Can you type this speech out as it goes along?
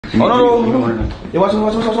no. Yeah, watch this. No.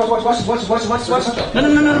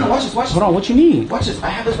 Watch this. Hold on, what you need? Watch this. I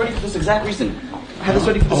have this ready for this exact reason. He's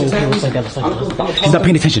not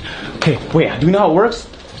paying attention. Okay, wait, do we know how it works?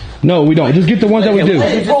 No, we don't. Just get the ones that we do.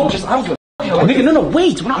 Bro, just, I'm good. Nigga, no,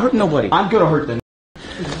 wait. We're not hurting nobody. I'm good or hurt then.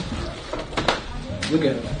 Look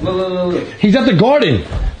at him. Look. He's at the garden.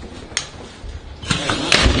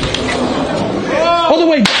 Other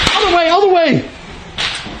way.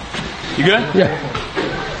 You good? Yeah.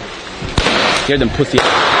 Get them pussy.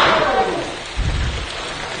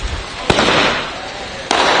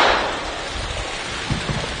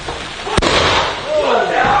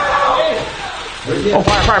 Oh,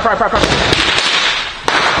 fire.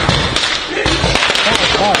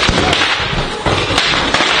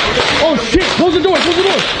 Oh shit! Close the door.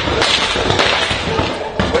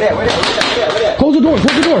 Where that? Close the door.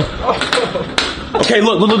 Okay,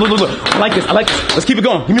 look. I like this. Let's keep it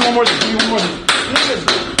going. Give me one more.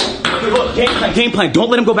 Look, game plan. Don't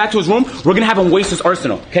let him go back to his room. We're gonna have him waste his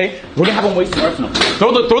arsenal, okay? Throw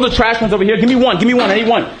the trash ones over here. Give me one. I need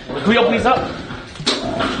one. Can we open these up?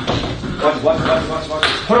 Watch.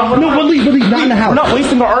 Hold on. No, believe, not in the house. We're not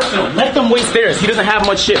wasting our arsenal. Let them waste theirs. He doesn't have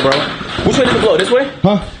much shit, bro. Which way did it blow? This way?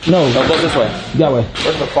 Huh? No. No, blow this way. That way.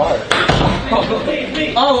 Where's the fire?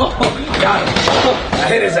 Oh, got him. I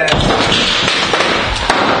hit his ass.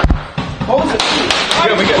 Close it.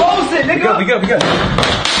 Close it, nigga. We good.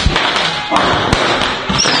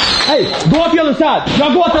 Hey, go off the other side.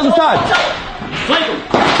 Y'all go off the other side. Flank him.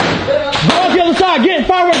 Go off the other side. Get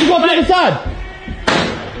fireworks. Go off the other side.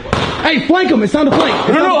 Hey, flank him. It's time to flank.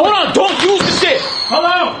 No, hold on. Don't use the shit. Hold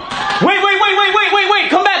on. Wait.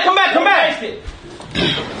 Come back.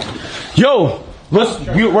 Yo,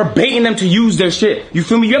 we're baiting them to use their shit. You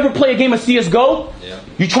feel me? You ever play a game of CSGO? Yeah.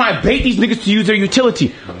 You try and bait these niggas to use their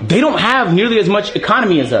utility. They don't have nearly as much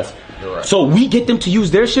economy as us. Right. So we get them to use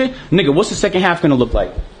their shit. Nigga, what's the second half gonna look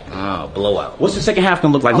like? Blowout. What's the second half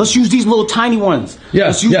gonna look like? Let's use these little tiny ones. Yeah.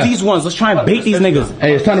 Let's use these ones. Let's try and bait these niggas.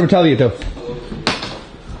 Hey, it's time to retaliate though.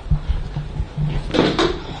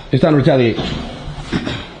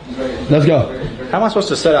 Let's go. How am I supposed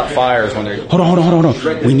to set out fires when they're... Hold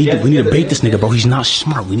on. We need to bait this nigga, bro. He's not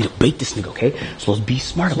smart. We need to bait this nigga, okay? So let's be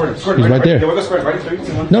smart about it. He's right there.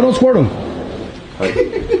 No, don't squirt him.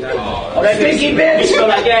 That stinky bitch! Smell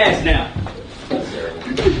like gas now.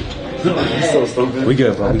 We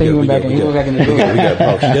good, bro. I think he went back in the door.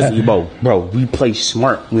 We good, bro. We play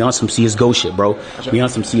smart. We on some CSGO shit, bro. We on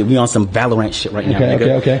some Valorant shit right now,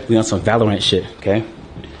 nigga. Okay. We on some Valorant shit, okay?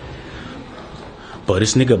 But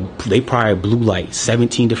this nigga, they probably blew like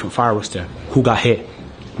 17 different fireworks there. Who got hit?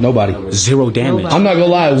 Nobody. 0 damage. I'm not gonna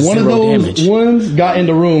lie. One of those ones got in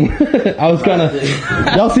the room. I was kind of.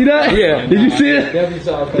 Y'all see that? Yeah. Did you see it?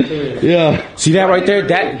 Yeah. See that right there?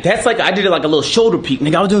 That's like I did it like a little shoulder peek,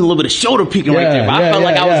 nigga. I was doing a little bit of shoulder peeking right there. But I felt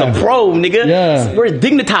like I was a pro, nigga. Yeah. We're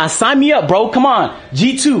dignitized. Sign me up, bro. Come on.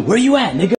 G2, where you at, nigga?